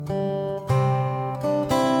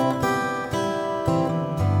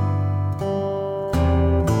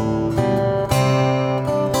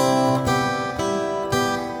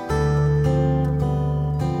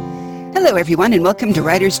Hello, everyone, and welcome to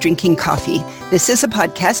Writers Drinking Coffee. This is a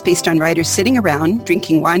podcast based on writers sitting around,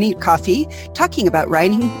 drinking wine, coffee, talking about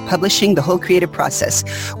writing, publishing, the whole creative process.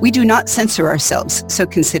 We do not censor ourselves, so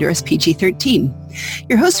consider us PG-13.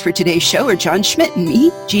 Your hosts for today's show are John Schmidt and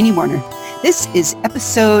me, Jeannie Warner. This is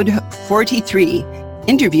episode 43,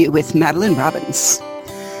 Interview with Madeleine Robbins.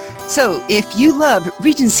 So if you love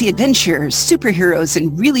Regency adventures, superheroes,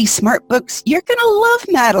 and really smart books, you're going to love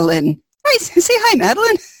Madeleine. Nice. Say hi,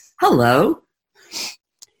 Madeleine. Hello.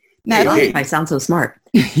 Madeleine. Hey. I sound so smart.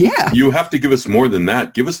 Yeah. You have to give us more than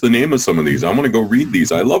that. Give us the name of some of these. I want to go read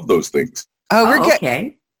these. I love those things.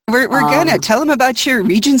 Okay. We're gonna tell them about your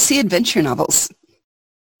Regency adventure novels.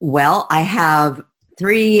 Well, I have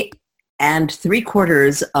 3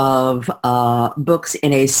 3/4 of books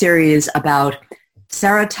in a series about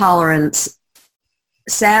Sarah Tolerance,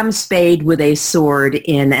 Sam Spade with a sword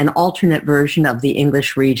in an alternate version of the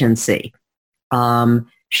English Regency.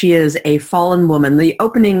 She is a fallen woman. The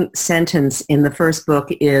opening sentence in the first book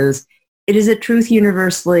is, "It is a truth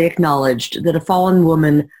universally acknowledged that a fallen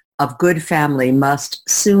woman of good family must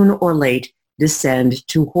soon or late descend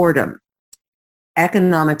to whoredom."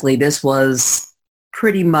 Economically, this was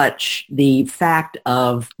pretty much the fact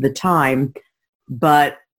of the time,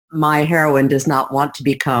 but my heroine does not want to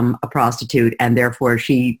become a prostitute, and therefore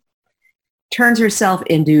she turns herself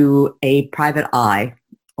into a private eye,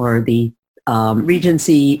 or the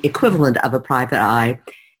Regency equivalent of a private eye,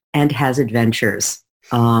 and has adventures.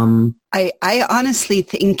 I honestly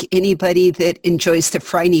think anybody that enjoys the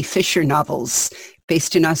Phryne Fisher novels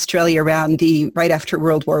based in Australia right after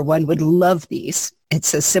World War I would love these.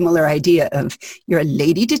 It's a similar idea of, you're a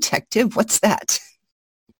lady detective. What's that?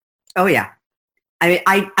 Oh, yeah.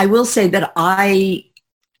 I will say that I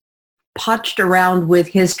potched around with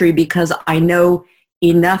history because I know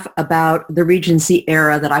enough about the Regency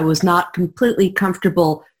era that I was not completely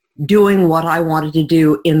comfortable doing what I wanted to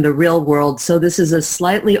do in the real world. So this is a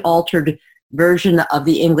slightly altered version of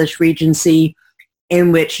the English Regency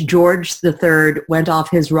in which George III went off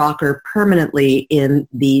his rocker permanently in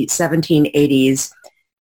the 1780s.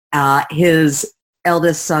 His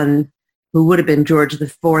eldest son, who would have been George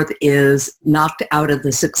IV, is knocked out of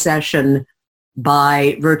the succession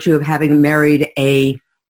by virtue of having married a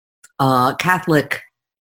Catholic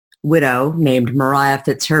widow named Maria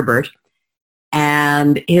Fitzherbert,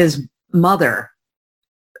 and his mother,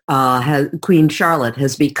 Queen Charlotte,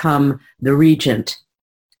 has become the regent.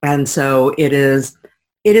 And so it is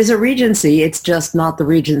a regency. It's just not the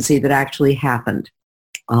regency that actually happened.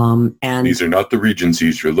 And these are not the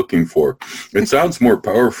regencies you're looking for. It sounds more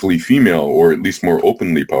powerfully female, or at least more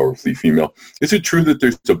openly powerfully female. Is it true that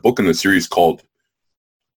there's a book in the series called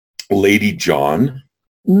Lady John?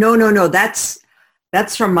 No.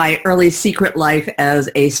 That's from my early secret life as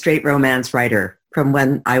a straight romance writer, from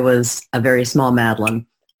when I was a very small Madeleine.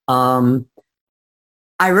 I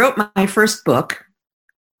wrote my first book,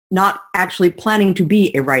 not actually planning to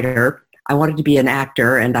be a writer. I wanted to be an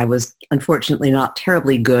actor, and I was unfortunately not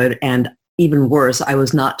terribly good, and even worse, I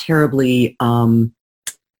was not terribly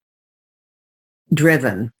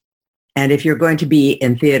driven. And if you're going to be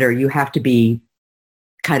in theater, you have to be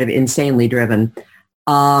kind of insanely driven.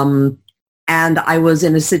 And I was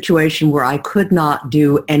in a situation where I could not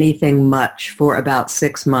do anything much for about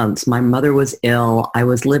 6 months. My mother was ill. I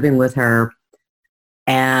was living with her.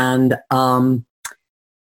 And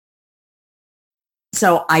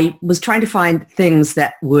so I was trying to find things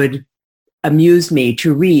that would amuse me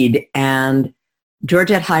to read. And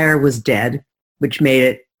Georgette Heyer was dead, which made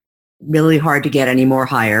it really hard to get any more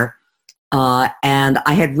Heyer. And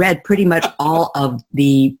I had read pretty much all of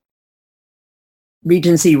the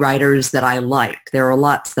Regency writers that I liked. There were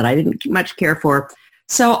lots that I didn't much care for.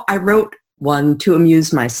 So I wrote one to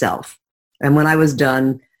amuse myself. And when I was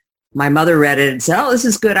done, my mother read it and said, "Oh, this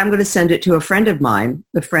is good. I'm going to send it to a friend of mine,"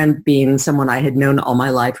 the friend being someone I had known all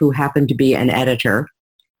my life who happened to be an editor.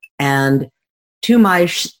 And to my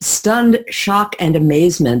stunned shock and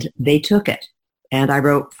amazement, they took it. And I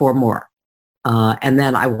wrote 4 more. And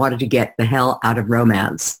then I wanted to get the hell out of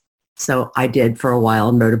romance. So I did for a while,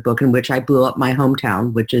 and wrote a book in which I blew up my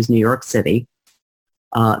hometown, which is New York City.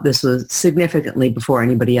 This was significantly before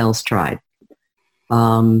anybody else tried.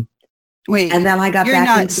 Wait, and then I got you're back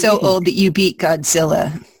not into so reading. old that you beat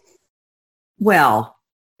Godzilla. Well,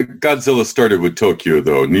 Godzilla started with Tokyo,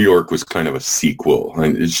 though. New York was kind of a sequel.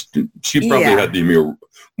 And she probably had the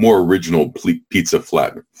more original pizza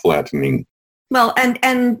flattening. Well,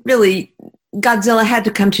 and really, Godzilla had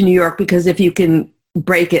to come to New York because if you can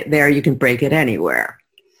break it there, you can break it anywhere.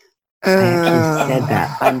 I actually said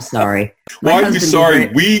that. I'm sorry. Why are you sorry?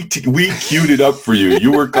 We queued it up for you.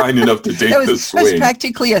 You were kind enough to take the swing. That was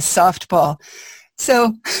practically a softball.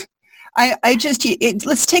 So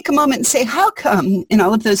let's take a moment and say, how come in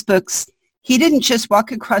all of those books, he didn't just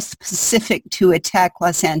walk across the Pacific to attack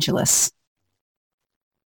Los Angeles?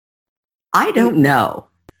 I don't know.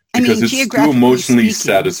 Because it's too emotionally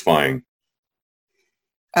satisfying.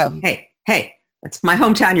 Oh. Hey, that's my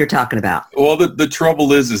hometown you're talking about. Well, the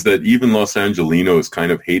trouble is that even Los Angelinos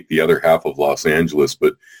kind of hate the other half of Los Angeles,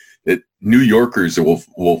 but New Yorkers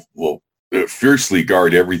will fiercely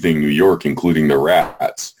guard everything New York, including the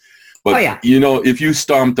rats. But, if you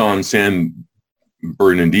stomped on San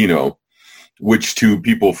Bernardino, which to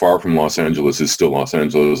people far from Los Angeles is still Los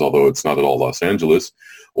Angeles, although it's not at all Los Angeles,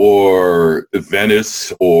 or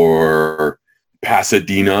Venice or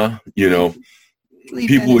Pasadena, Leave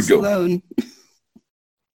people Venice would go. Alone.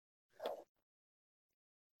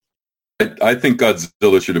 I think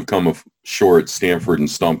Godzilla should have come ashore at Stanford and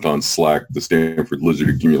stomped on SLAC, the Stanford Lizard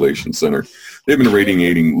Accumulation Center. They've been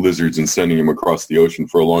radiating lizards and sending them across the ocean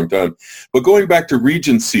for a long time. But going back to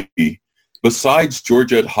Regency, besides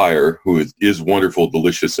Georgette Heyer, who is wonderful,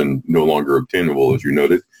 delicious, and no longer obtainable, as you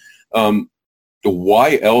noted,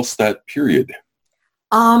 why else that period?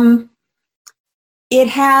 It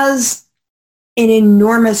has an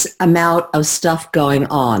enormous amount of stuff going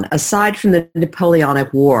on. Aside from the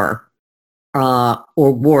Napoleonic War, or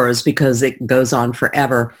wars, because it goes on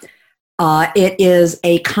forever, it is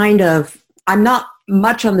a kind of, I'm not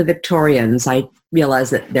much on the Victorians. I realize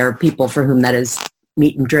that there are people for whom that is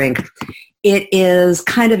meat and drink. It is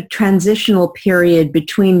kind of transitional period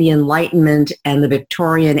between the Enlightenment and the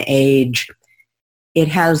Victorian age. It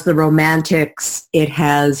has the Romantics. It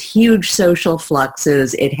has huge social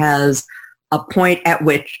fluxes. It has a point at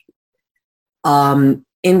which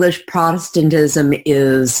English Protestantism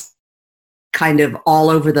is kind of all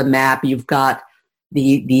over the map. You've got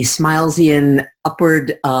the Smilesian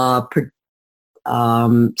upward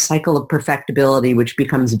cycle of perfectibility, which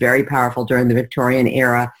becomes very powerful during the Victorian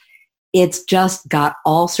era. It's just got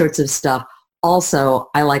all sorts of stuff. Also,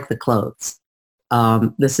 I like the clothes.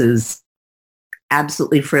 This is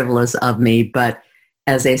absolutely frivolous of me, but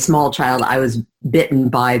as a small child, I was bitten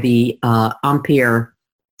by the Empire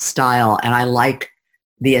style, and I like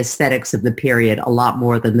the aesthetics of the period a lot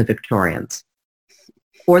more than the Victorians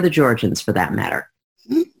or the Georgians, for that matter.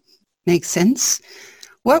 Makes sense.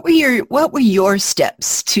 What were your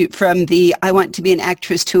steps from the I want to be an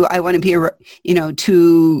actress to I want to be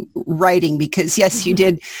to writing? Because yes, you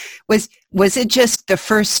did. Was it just the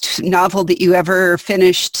first novel that you ever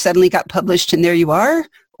finished suddenly got published and there you are,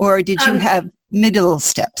 or did you have middle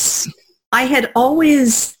steps? I had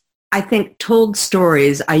always, I think, told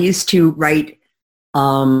stories. I used to write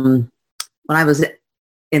when I was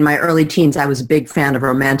in my early teens. I was a big fan of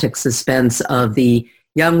romantic suspense, of the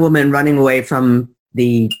young woman running away from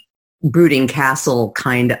the brooding castle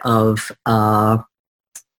kind of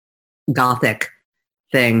Gothic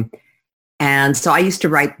thing. And so I used to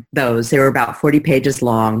write those. They were about 40 pages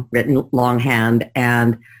long, written longhand.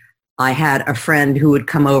 And I had a friend who would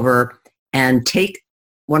come over and take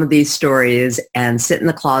one of these stories and sit in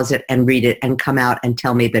the closet and read it and come out and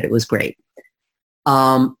tell me that it was great.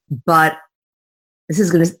 But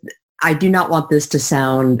I do not want this to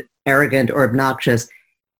sound arrogant or obnoxious.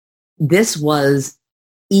 This was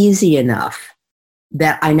easy enough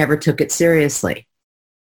that I never took it seriously.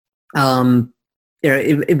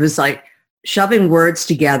 It was like shoving words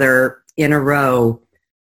together in a row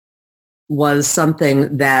was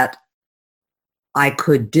something that I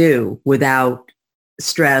could do without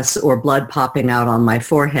stress or blood popping out on my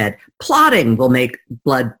forehead. Plotting will make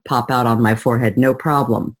blood pop out on my forehead, no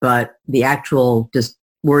problem, but the actual just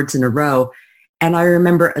words in a row. And I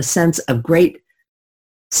remember a sense of great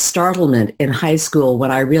startlement in high school when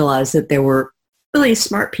I realized that there were really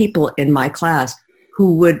smart people in my class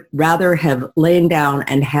who would rather have lain down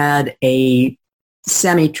and had a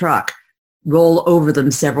semi-truck roll over them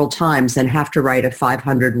several times than have to write a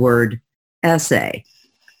 500-word essay.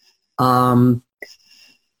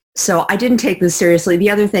 So I didn't take this seriously. The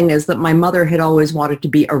other thing is that my mother had always wanted to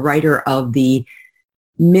be a writer of the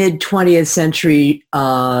mid-20th century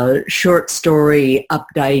short story,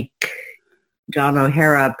 Updike, John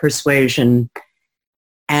O'Hara persuasion.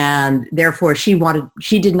 And therefore she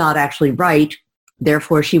did not actually write.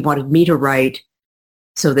 Therefore she wanted me to write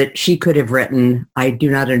so that she could have written. I do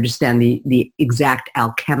not understand the exact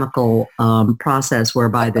alchemical process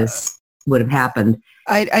whereby this would have happened.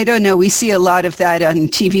 I don't know. We see a lot of that on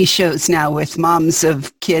TV shows now with moms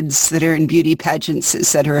of kids that are in beauty pageants, et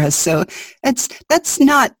cetera. So that's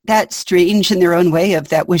not that strange in their own way of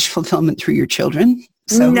that wish fulfillment through your children.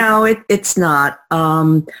 So. No, it's not.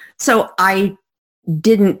 So I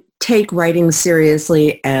didn't take writing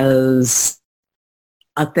seriously as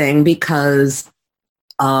a thing because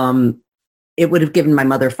it would have given my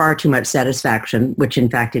mother far too much satisfaction, which in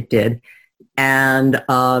fact it did. And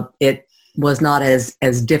it was not as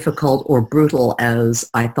difficult or brutal as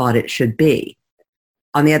I thought it should be.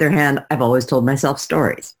 On the other hand, I've always told myself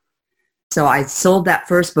stories. So I sold that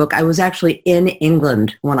first book. I was actually in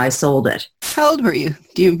England when I sold it. How old were you?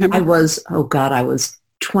 Do you remember? I was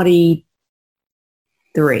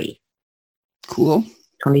 23. Cool.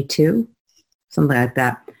 22, something like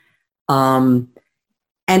that. And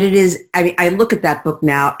it is, I mean, I look at that book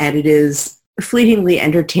now and it is fleetingly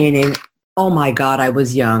entertaining. Oh my God, I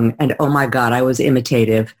was young, and oh my God, I was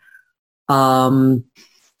imitative. Who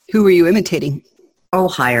were you imitating? Oh,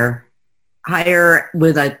 higher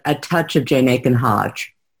with a touch of Jane Aiken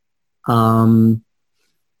Hodge.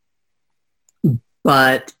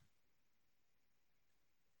 But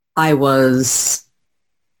I was,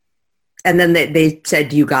 and then they said,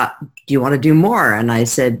 do you want to do more? And I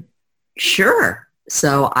said, sure.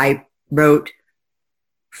 So I wrote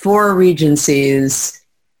 4 Regencies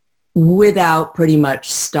without pretty much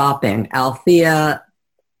stopping. Althea,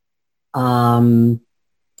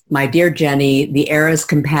 My Dear Jenny, The Heiress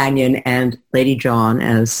Companion, and Lady John,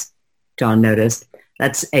 as John noticed.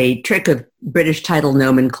 That's a trick of British title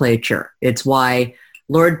nomenclature. It's why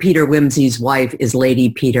Lord Peter Wimsey's wife is Lady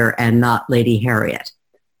Peter and not Lady Harriet.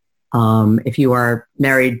 If you are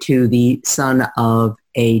married to the son of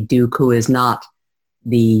a duke who is not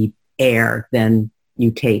the heir, then you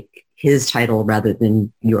take his title rather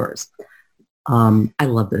than yours. I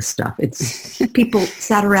love this stuff. It's people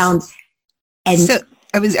sat around and... So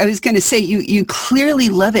I was going to say, you clearly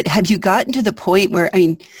love it. Have you gotten to the point where, I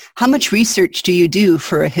mean, how much research do you do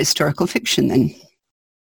for a historical fiction then?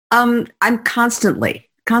 I'm constantly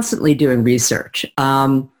doing research.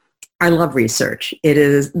 I love research. It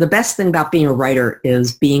is the best thing about being a writer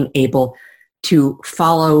is being able to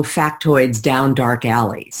follow factoids down dark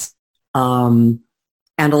alleys.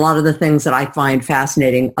 And a lot of the things that I find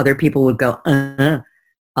fascinating, other people would go,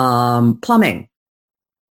 plumbing.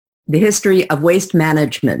 The history of waste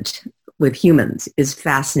management with humans is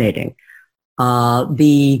fascinating.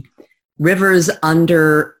 The rivers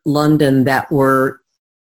under London that were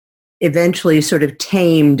eventually sort of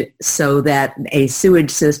tamed so that a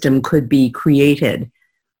sewage system could be created.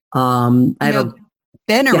 Ben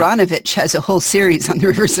Aronovich has a whole series on the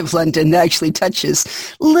rivers of London that actually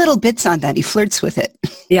touches little bits on that. He flirts with it.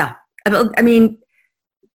 Yeah. I mean,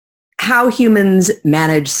 how humans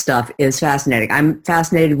manage stuff is fascinating. I'm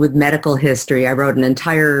fascinated with medical history. I wrote an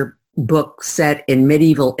entire book set in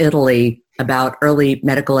medieval Italy about early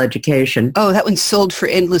medical education. Oh, that one's Sold for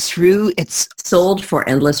Endless Rue. It's Sold for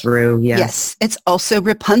Endless Rue, yes. Yes. It's also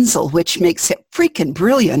Rapunzel, which makes it freaking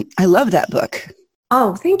brilliant. I love that book.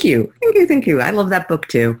 Oh, thank you. Thank you. I love that book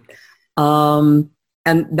too. And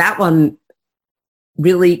that one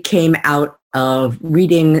really came out of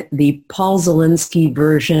reading the Paul Zelinsky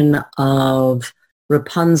version of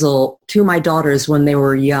Rapunzel to my daughters when they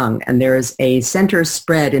were young. And there is a center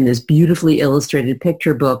spread in this beautifully illustrated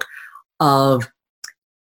picture book of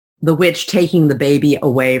the witch taking the baby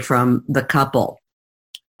away from the couple.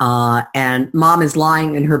 And mom is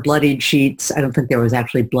lying in her bloodied sheets. I don't think there was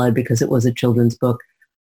actually blood because it was a children's book.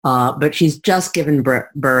 But she's just given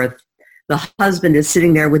birth. The husband is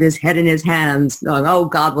sitting there with his head in his hands going, oh,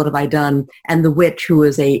 God, what have I done? And the witch, who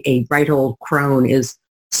is a right old crone, is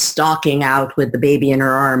stalking out with the baby in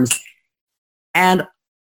her arms. And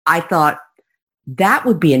I thought that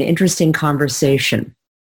would be an interesting conversation.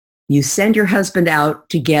 You send your husband out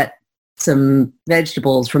to get some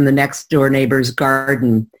vegetables from the next door neighbor's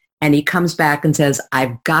garden, and he comes back and says,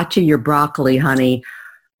 I've got you your broccoli, honey,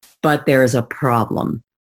 but there's a problem.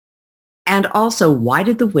 And also, why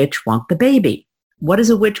did the witch want the baby? What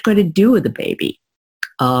is a witch going to do with the baby?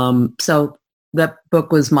 So that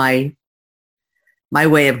book was my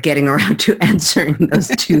way of getting around to answering those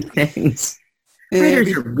two things.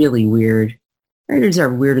 Writers are really weird. Writers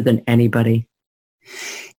are weirder than anybody.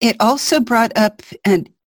 It also brought up, and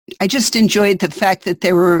I just enjoyed the fact that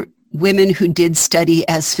there were women who did study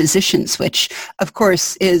as physicians, which, of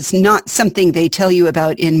course, is not something they tell you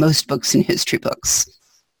about in most books and history books.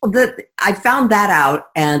 I found that out,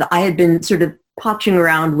 and I had been sort of potching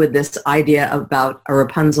around with this idea about a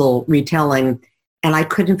Rapunzel retelling, and I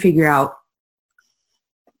couldn't figure out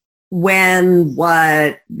when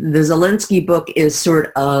what the Zelinsky book is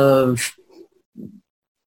sort of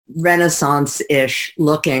Renaissance-ish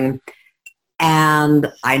looking,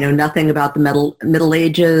 and I know nothing about the Middle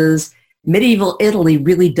Ages. Medieval Italy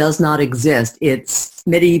really does not exist. It's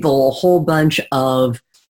medieval, a whole bunch of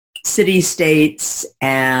city-states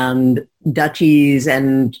and duchies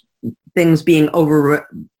and things being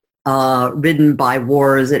ridden by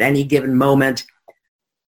wars at any given moment.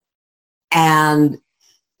 And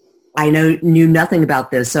I knew nothing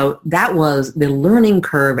about this. So that was the learning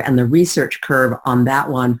curve, and the research curve on that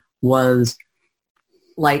one was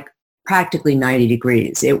like practically 90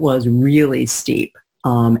 degrees. It was really steep.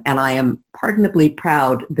 And I am pardonably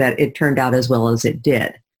proud that it turned out as well as it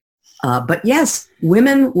did. But yes,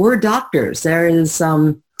 women were doctors. There is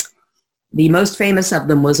the most famous of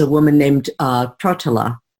them was a woman named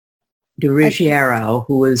Trotula de Ruggiero,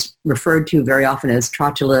 who was referred to very often as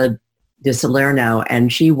Trotula de Salerno,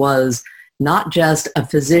 and she was not just a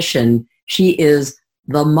physician, she is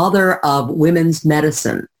the mother of women's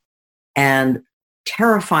medicine. And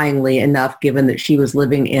terrifyingly enough, given that she was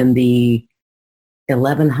living in the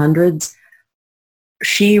 1100s,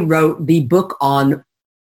 she wrote the book on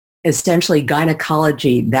essentially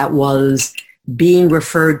gynecology that was being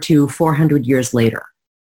referred to 400 years later,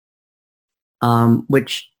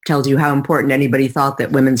 which tells you how important anybody thought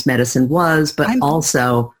that women's medicine was, but I'm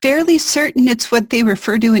also fairly certain it's what they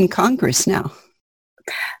refer to in Congress now.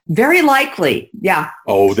 Very likely, yeah.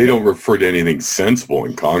 Oh, they don't refer to anything sensible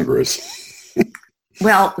in Congress.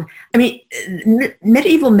 Well, I mean,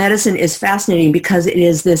 medieval medicine is fascinating because it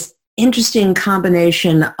is this interesting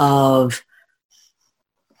combination of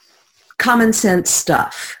common sense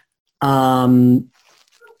stuff. The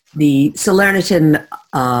Salernitan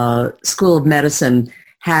School of Medicine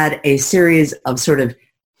had a series of sort of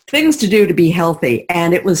things to do to be healthy.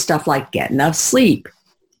 And it was stuff like get enough sleep,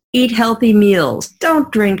 eat healthy meals,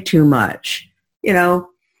 don't drink too much, the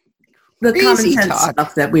common sense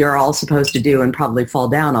stuff that we are all supposed to do and probably fall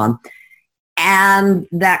down on. And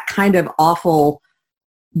that kind of awful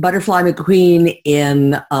Butterfly McQueen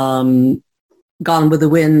in Gone with the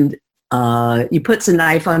Wind, you puts a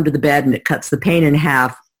knife under the bed and it cuts the pain in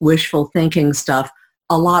half, wishful thinking stuff.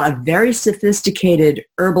 A lot of very sophisticated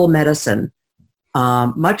herbal medicine,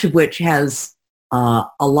 much of which has a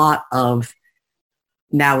lot of,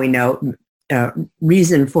 now we know,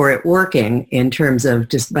 reason for it working in terms of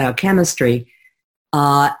just biochemistry.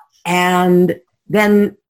 And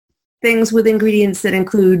then things with ingredients that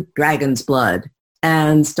include dragon's blood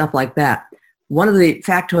and stuff like that. One of the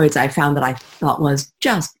factoids I found that I thought was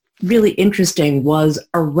just really interesting was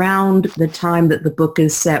around the time that the book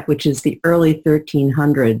is set, which is the early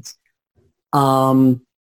 1300s.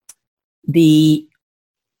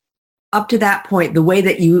 Up to that point, the way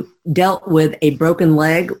that you dealt with a broken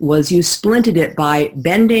leg was you splinted it by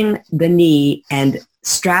bending the knee and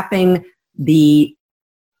strapping the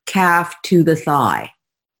calf to the thigh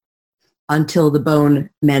until the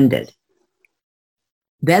bone mended.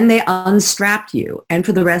 Then they unstrapped you, and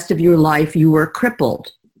for the rest of your life, you were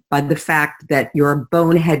crippled by the fact that your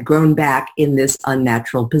bone had grown back in this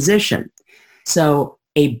unnatural position. So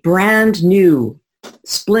a brand new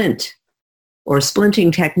splint or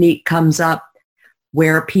splinting technique comes up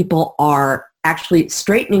where people are actually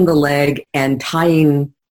straightening the leg and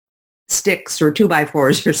tying sticks or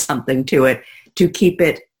 2x4s or something to it to keep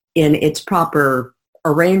it in its proper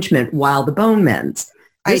arrangement while the bone mends.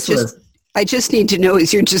 I just need to know,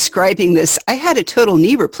 as you're describing this, I had a total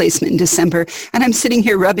knee replacement in December, and I'm sitting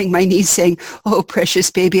here rubbing my knees saying, oh, precious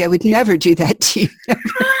baby, I would never do that to you.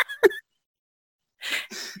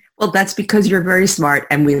 Well, that's because you're very smart,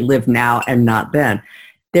 and we live now and not then.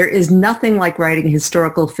 There is nothing like writing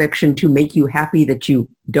historical fiction to make you happy that you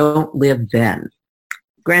don't live then.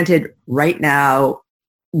 Granted, right now,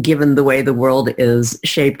 given the way the world is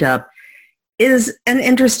shaped up, is an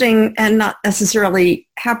interesting and not necessarily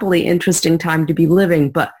happily interesting time to be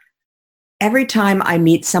living. But every time I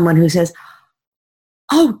meet someone who says,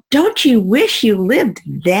 oh, don't you wish you lived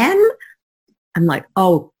then? I'm like,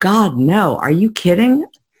 oh, God, no. Are you kidding?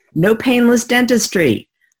 No painless dentistry.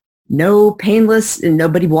 No painless,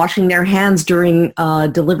 nobody washing their hands during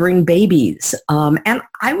delivering babies. And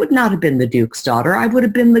I would not have been the Duke's daughter. I would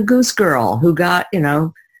have been the goose girl who got,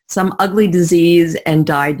 some ugly disease and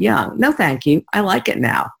died young. No, thank you. I like it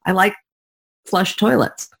now. I like flush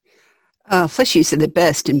toilets. Flushies are the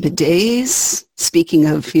best. And bidets, speaking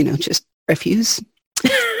of, just refuse.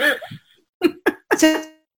 So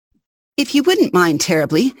if you wouldn't mind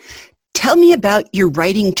terribly, tell me about your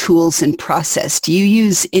writing tools and process. Do you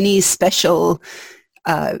use any special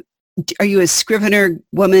Are you a scrivener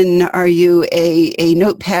woman? Are you a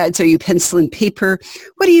notepads? Are you pencil and paper?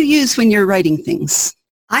 What do you use when you're writing things?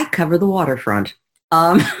 I cover the waterfront.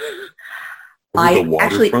 The I waterfront?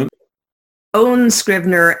 actually own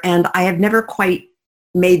Scrivener, and I have never quite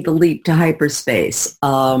made the leap to hyperspace.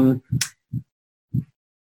 What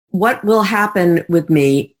will happen with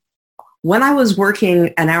me, when I was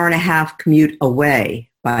working an hour and a half commute away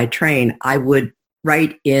by train, I would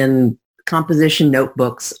write in composition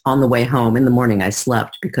notebooks on the way home. In the morning I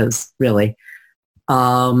slept because really.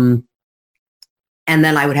 And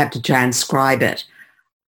then I would have to transcribe it.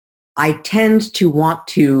 I tend to want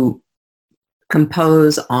to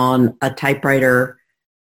compose on a typewriter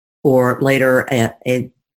or later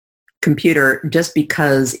a computer, just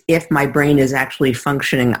because if my brain is actually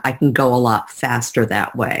functioning, I can go a lot faster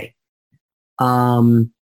that way.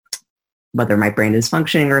 Whether my brain is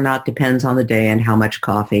functioning or not depends on the day and how much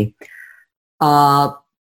coffee. But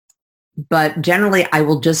generally, I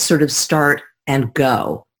will just sort of start and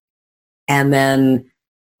go and then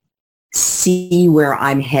see where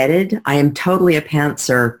I'm headed. I am totally a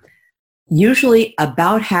pantser. Usually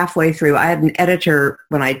about halfway through, I had an editor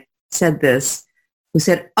when I said this who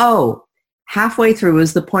said, oh, halfway through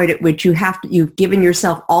is the point at which you've given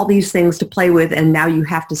yourself all these things to play with, and now you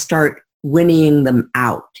have to start whinnying them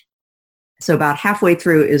out. So about halfway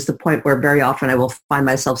through is the point where very often I will find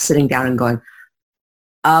myself sitting down and going,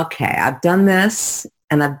 okay, I've done this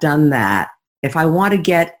and I've done that. If I want to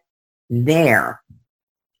get there,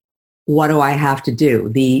 what do I have to do?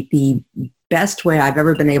 The best way I've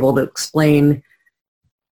ever been able to explain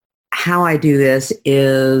how I do this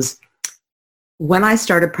is when I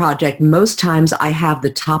start a project, most times I have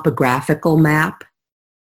the topographical map.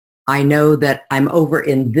 I know that I'm over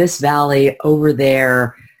in this valley over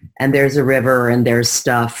there, and there's a river and there's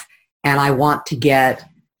stuff, and I want to get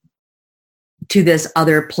to this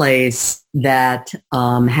other place that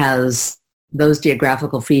has those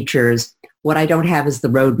geographical features. What I don't have is the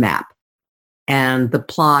road map, and the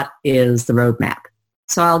plot is the road map.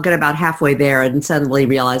 So I'll get about halfway there and suddenly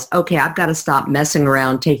realize, okay, I've got to stop messing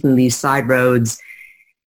around taking these side roads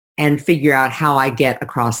and figure out how I get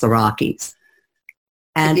across the Rockies.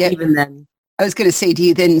 And even then, I was going to say, do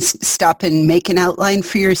you then stop and make an outline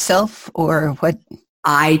for yourself, or what?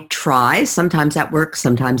 I try. Sometimes that works.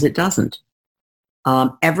 Sometimes it doesn't.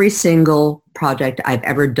 Every single project I've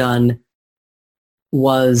ever done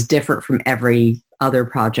was different from every other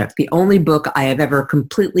project. The only book I have ever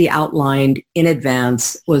completely outlined in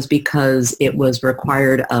advance was because it was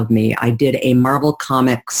required of me. I did a Marvel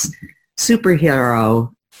Comics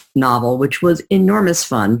superhero novel, which was enormous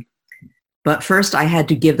fun. But first I had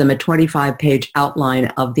to give them a 25-page outline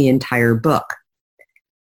of the entire book.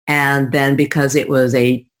 And then because it was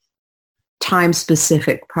a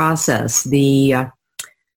time-specific process, the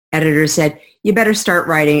editor said, you better start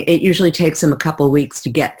writing. It usually takes them a couple of weeks to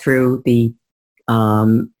get through the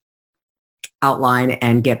outline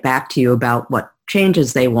and get back to you about what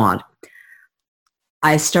changes they want.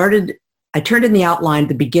 I turned in the outline at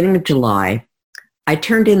the beginning of July. I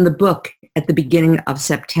turned in the book at the beginning of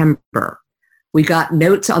September. We got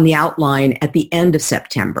notes on the outline at the end of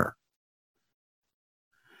September.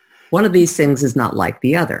 One of these things is not like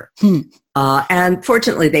the other. And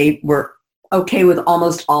fortunately, they were okay with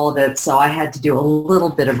almost all of it, so I had to do a little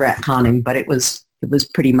bit of retconning, but it was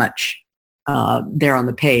pretty much there on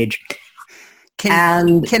the page.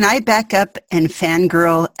 Can I back up and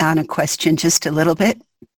fangirl on a question just a little bit?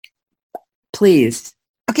 Please.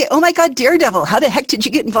 Okay, oh my God, Daredevil. How the heck did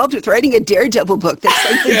you get involved with writing a Daredevil book? That's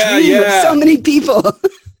like the dream of so many people.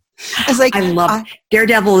 I love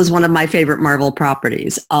Daredevil is one of my favorite Marvel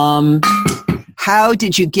properties. How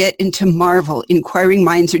did you get into Marvel? Inquiring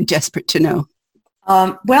minds are desperate to know.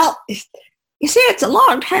 Well, you see, it's a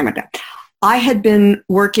long time ago. I had been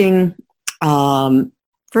working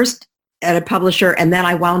first at a publisher, and then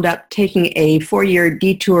I wound up taking a 4-year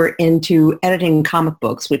detour into editing comic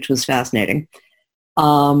books, which was fascinating.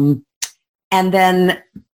 And then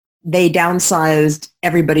they downsized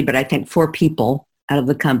everybody, but I think 4 people out of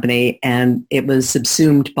the company, and it was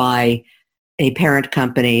subsumed by a parent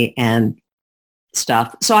company and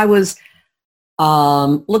stuff. So I was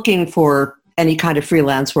looking for any kind of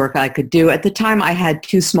freelance work I could do. At the time, I had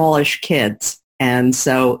 2 smallish kids, and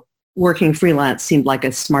so working freelance seemed like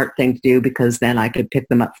a smart thing to do because then I could pick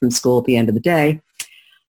them up from school at the end of the day.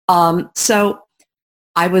 So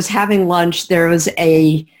I was having lunch. There was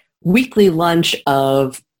a weekly lunch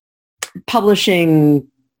of publishing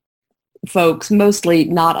folks, mostly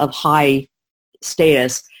not of high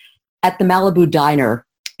status, at the Malibu Diner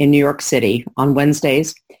in New York City on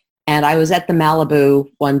Wednesdays. And I was at the Malibu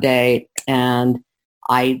one day, and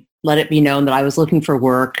I let it be known that I was looking for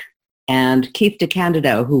work. And Keith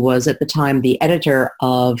DeCandido, who was at the time the editor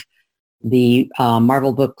of the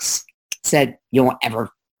Marvel books, said, "You won't ever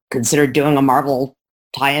consider doing a Marvel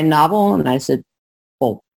tie-in novel?" And I said,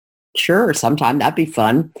 "Well, sure, sometime. That'd be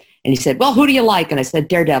fun." And he said, "Well, who do you like?" And I said,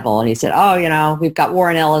 "Daredevil." And he said, "Oh, we've got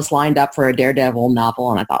Warren Ellis lined up for a Daredevil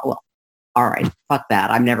novel." And I thought, well, all right, fuck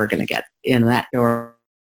that. I'm never going to get in that door.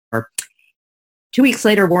 2 weeks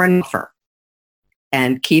later, Warren offer.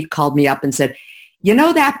 And Keith called me up and said,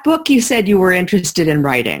 "That book you said you were interested in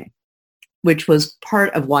writing," which was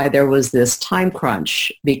part of why there was this time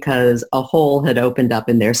crunch, because a hole had opened up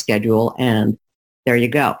in their schedule, and there you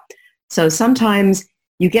go. So sometimes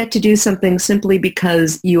you get to do something simply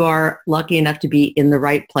because you are lucky enough to be in the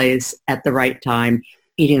right place at the right time,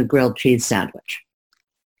 eating a grilled cheese sandwich.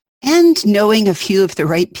 And knowing a few of the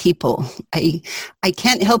right people. I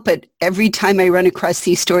can't help it. Every time I run across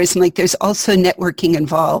these stories, I'm like, there's also networking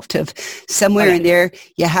involved of somewhere in there,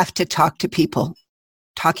 you have to talk to people.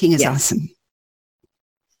 Talking is awesome.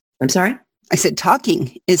 I'm sorry? I said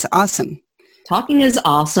talking is awesome. Talking is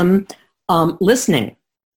awesome. Listening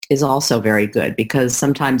is also very good, because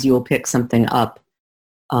sometimes you will pick something up,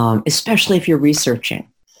 especially if you're researching.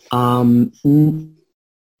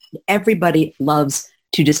 Everybody loves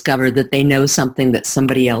to discover that they know something that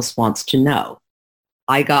somebody else wants to know.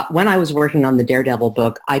 When I was working on the Daredevil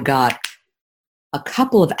book, I got a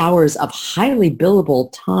couple of hours of highly billable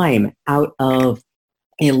time out of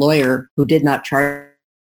a lawyer who did not charge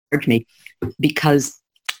me, because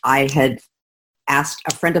I had asked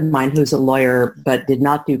a friend of mine who's a lawyer but did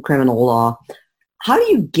not do criminal law, how do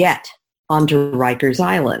you get onto Rikers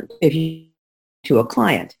Island to a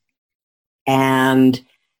client? And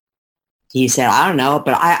he said, "I don't know,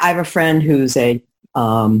 but I have a friend who's a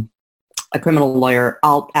criminal lawyer.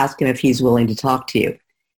 I'll ask him if he's willing to talk to you."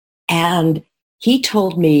 And he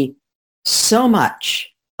told me so much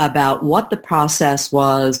about what the process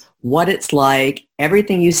was, what it's like.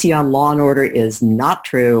 Everything you see on Law and Order is not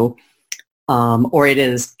true, or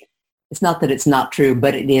it's not that it's not true,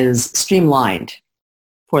 but it is streamlined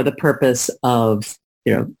for the purpose of,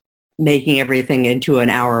 making everything into an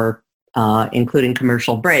hour, including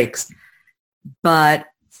commercial breaks. But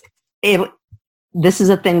this is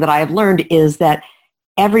a thing that I have learned, is that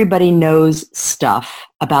everybody knows stuff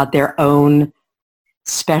about their own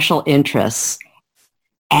special interests,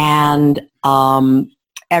 and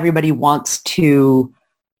everybody wants to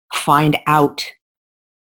find out,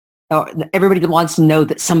 or everybody wants to know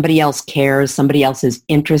that somebody else cares, somebody else is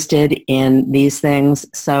interested in these things.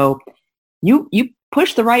 So you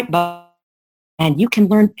push the right button, and you can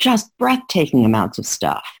learn just breathtaking amounts of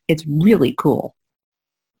stuff. It's really cool.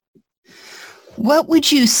 What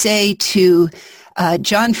would you say to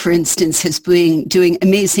John, for instance, has been doing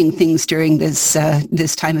amazing things during this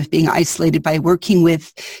time of being isolated by working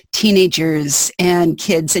with teenagers and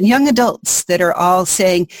kids and young adults that are all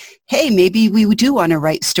saying, hey, maybe we do want to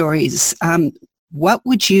write stories. What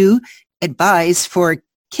would you advise for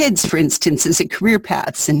kids, for instance, as a career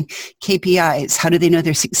paths and KPIs? How do they know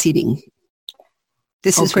they're succeeding?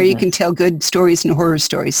 This is where you can tell good stories and horror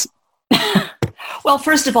stories. Well,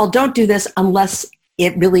 first of all, don't do this unless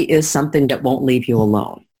it really is something that won't leave you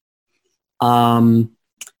alone.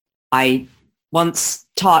 I once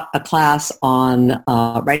taught a class on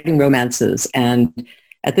writing romances, and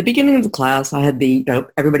at the beginning of the class, I had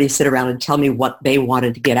everybody sit around and tell me what they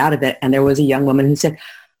wanted to get out of it. And there was a young woman who said,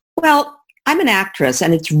 "Well, I'm an actress,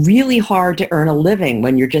 and it's really hard to earn a living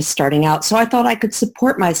when you're just starting out, so I thought I could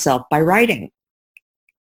support myself by writing."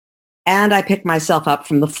 And I picked myself up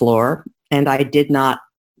from the floor, and I did not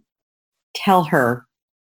tell her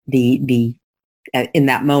in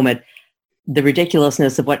that moment, the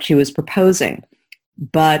ridiculousness of what she was proposing.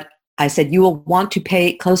 But I said, you will want to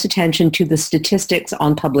pay close attention to the statistics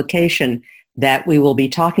on publication that we will be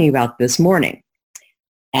talking about this morning.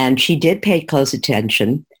 And she did pay close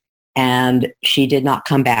attention, and she did not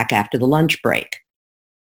come back after the lunch break.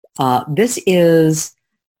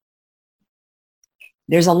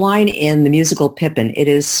 There's a line in the musical Pippin, "It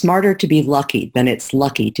is smarter to be lucky than it's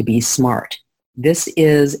lucky to be smart." This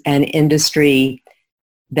is an industry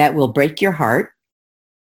that will break your heart,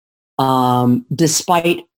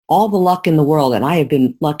 despite all the luck in the world, and I have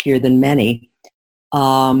been luckier than many.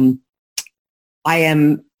 I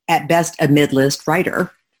am at best a mid-list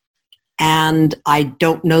writer, and I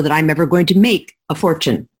don't know that I'm ever going to make a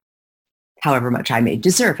fortune, however much I may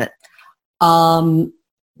deserve it.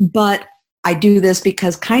 But I do this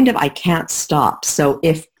because I can't stop. So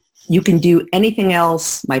if you can do anything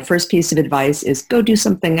else, my first piece of advice is go do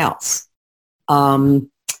something else.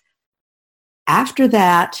 After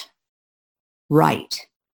that, write.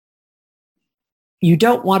 you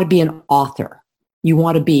don't want to be an author. You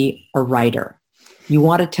want to be a writer. You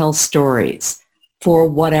want to tell stories for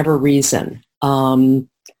whatever reason.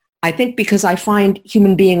 I think because I find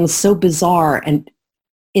human beings so bizarre and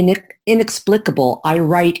inexplicable, I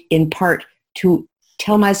write in part to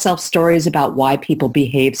tell myself stories about why people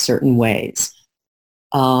behave certain ways.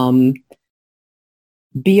 Beyond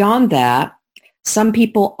that, some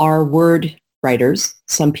people are word writers.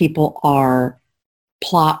 Some people are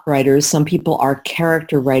plot writers. Some people are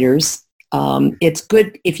character writers. It's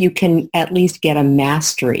good if you can at least get a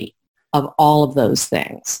mastery of all of those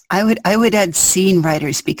things. I would add scene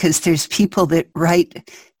writers, because there's people that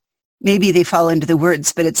write, maybe they fall into the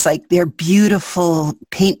words, but it's like they're beautiful,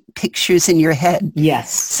 paint pictures in your head.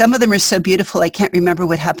 Yes. Some of them are so beautiful, I can't remember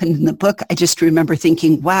what happened in the book. I just remember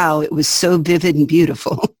thinking, wow, it was so vivid and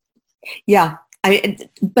beautiful. Yeah.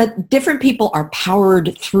 But different people are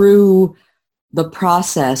powered through the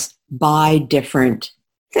process by different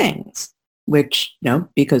things, which,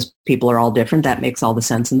 because people are all different, that makes all the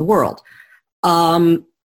sense in the world. And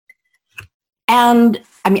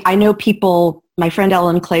I know people, my friend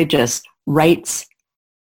Ellen Clay just writes,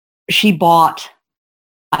 she bought,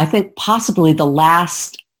 I think possibly the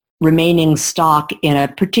last remaining stock in a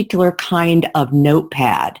particular kind of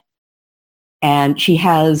notepad. And she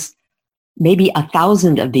has maybe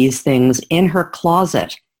 1,000 of these things in her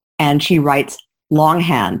closet, and she writes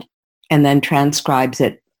longhand and then transcribes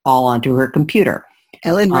it all onto her computer.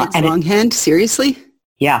 Ellen writes longhand? Seriously?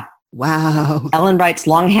 Yeah. Wow. Ellen writes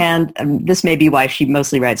longhand. This may be why she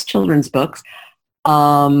mostly writes children's books,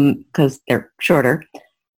 because they're shorter.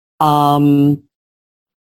 Ellen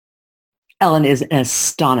is an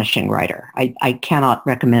astonishing writer. I cannot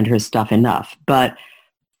recommend her stuff enough. But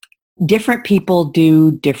different people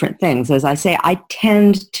do different things. As I say, I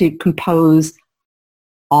tend to compose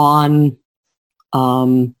on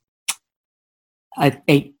a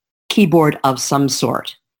keyboard of some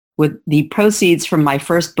sort. With the proceeds from my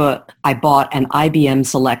first book, I bought an IBM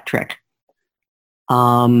Selectric,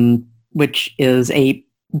 which is a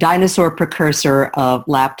dinosaur precursor of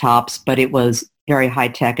laptops, but it was very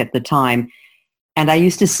high-tech at the time. And I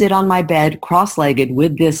used to sit on my bed cross-legged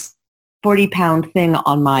with this 40-pound thing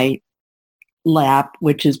on my lap,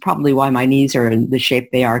 which is probably why my knees are in the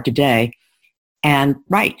shape they are today, and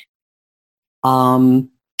write.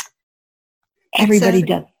 Everybody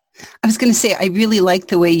does. I was going to say, I really like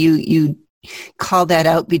the way you call that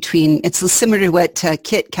out between, it's similar to what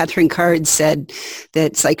Catherine Card said,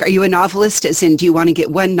 that's like, are you a novelist? As in, do you want to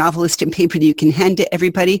get one novelist in paper that you can hand to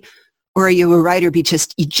everybody? Or are you a writer you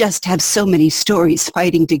just have so many stories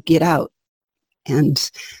fighting to get out?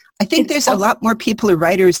 And I think there's a lot more people are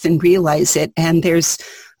writers than realize it. And there's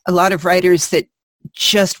a lot of writers that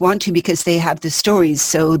just want to because they have the stories.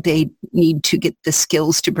 So they need to get the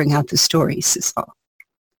skills to bring out the stories is all.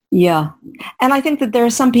 Yeah. And I think that there are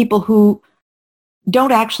some people who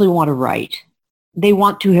don't actually want to write. They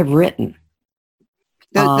want to have written.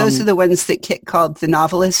 Those are the ones that Kit called the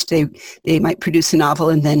novelist. They might produce a novel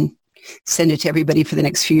and then send it to everybody for the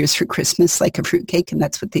next few years for Christmas, like a fruitcake, and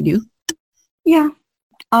that's what they do. Yeah.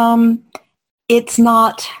 It's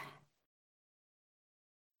not...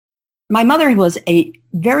 My mother was a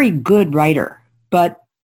very good writer, but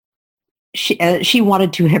she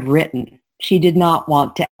wanted to have written. She did not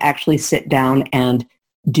want to actually sit down and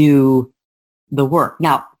do the work.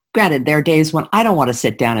 Now, granted, there are days when I don't want to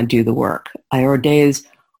sit down and do the work. There are days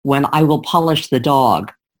when I will polish the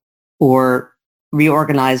dog or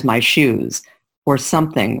reorganize my shoes or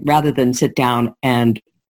something rather than sit down and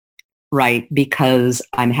write because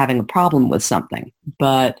I'm having a problem with something.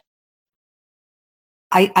 But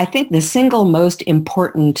I think the single most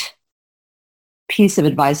important piece of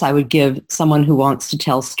advice I would give someone who wants to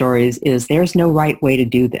tell stories is there's no right way to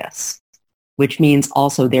do this, which means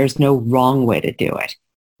also there's no wrong way to do it.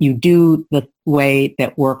 You do the way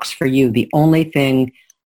that works for you. The only thing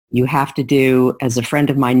you have to do, as a friend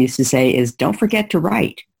of mine used to say, is don't forget to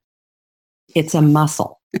write. It's a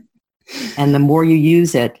muscle. And the more you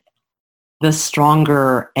use it, the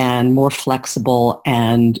stronger and more flexible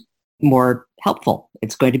and more helpful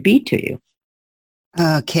it's going to be to you.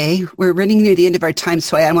 Okay, we're running near the end of our time,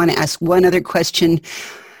 so I want to ask one other question.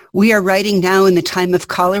 We are writing now in the time of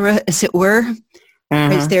cholera, as it were.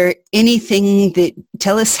 Mm-hmm. Is there anything that,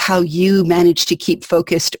 tell us how you manage to keep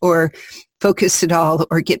focused or focus at all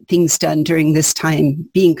or get things done during this time,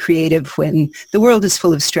 being creative when the world is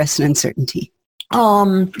full of stress and uncertainty?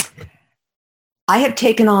 I have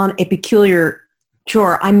taken on a peculiar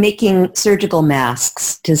chore. I'm making surgical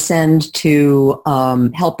masks to send to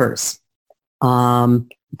helpers.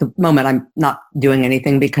 At the moment, I'm not doing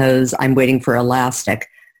anything because I'm waiting for elastic.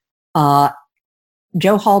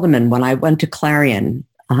 Joe Haldeman, when I went to Clarion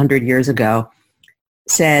 100 years ago,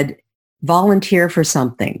 said, volunteer for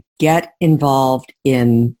something. Get involved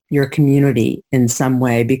in your community in some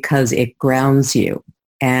way because it grounds you.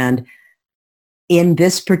 And in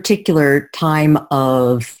this particular time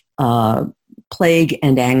of plague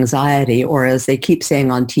and anxiety, or as they keep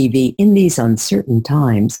saying on TV, in these uncertain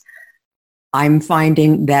times, I'm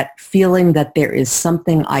finding that feeling that there is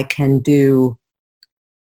something I can do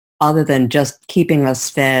other than just keeping us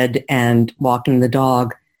fed and walking the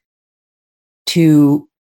dog to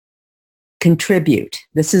contribute.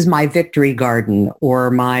 This is my victory garden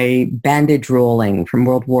or my bandage rolling from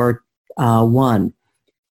World War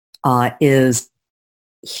I is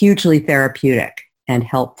hugely therapeutic and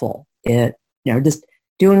helpful. It, just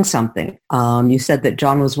doing something. You said that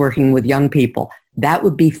John was working with young people. That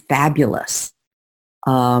would be fabulous.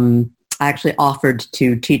 I actually offered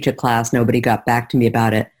to teach a class. Nobody got back to me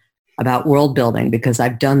about it, about world building, because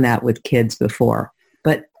I've done that with kids before.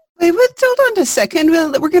 But wait, hold on a second.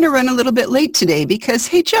 Well, we're going to run a little bit late today because,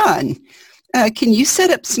 hey, John, can you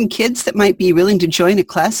set up some kids that might be willing to join a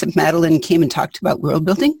class if Madeleine came and talked about world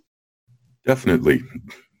building? Definitely.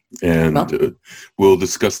 And we'll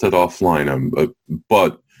discuss that offline.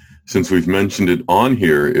 But since we've mentioned it on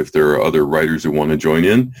here, if there are other writers who want to join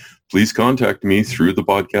in, please contact me through the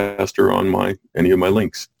podcast or on any of my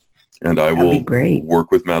links. And I will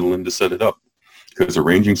work with Madeleine to set it up, because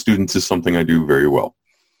arranging students is something I do very well.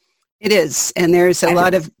 It is. And there's a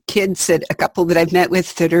lot of kids, a couple that I've met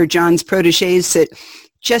with that are John's proteges, that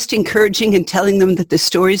just encouraging and telling them that the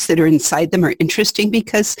stories that are inside them are interesting,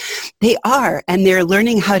 because they are, and they're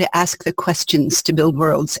learning how to ask the questions to build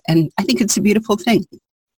worlds. And I think it's a beautiful thing.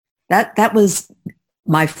 That was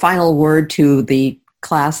my final word to the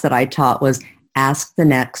class that I taught, was ask the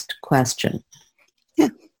next question. Yeah.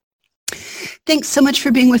 Thanks so much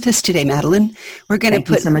for being with us today, Madeleine. Thank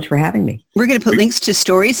you so much for having me. We're going to put links to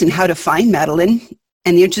stories and how to find Madeleine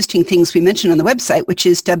and the interesting things we mentioned on the website, which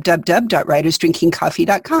is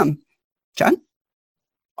www.writersdrinkingcoffee.com. John?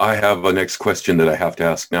 I have a next question that I have to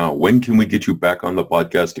ask now. When can we get you back on the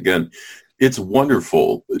podcast again? It's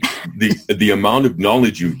wonderful, the amount of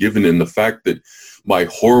knowledge you've given, and the fact that my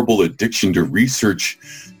horrible addiction to research,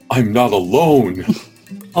 I'm not alone.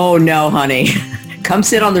 Oh, no, honey. Come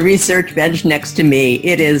sit on the research bench next to me.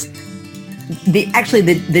 It is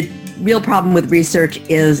the real problem with research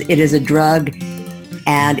is it is a drug,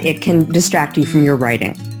 and it can distract you from your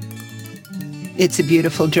writing. It's a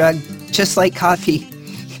beautiful drug, just like coffee.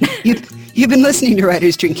 You've been listening to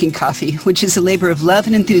Writers Drinking Coffee, which is a labor of love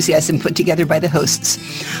and enthusiasm put together by the hosts.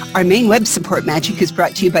 Our main web support magic is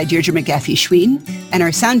brought to you by Deirdre McGaffey-Schween, and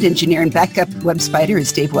our sound engineer and backup web spider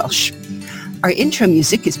is Dave Welsh. Our intro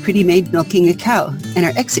music is Pretty Maid Milking a Cow, and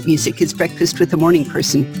our exit music is Breakfast with a Morning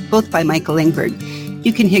Person, both by Michael Engberg.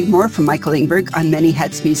 You can hear more from Michael Engberg on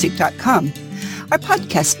manyhatsmusic.com. Our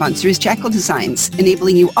podcast sponsor is Jackal Designs,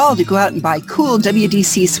 enabling you all to go out and buy cool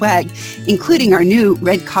WDC swag, including our new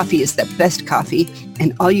Red Coffee is the Best Coffee,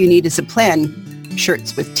 and All You Need is a Plan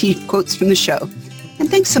shirts with quotes from the show.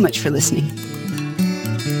 And thanks so much for listening.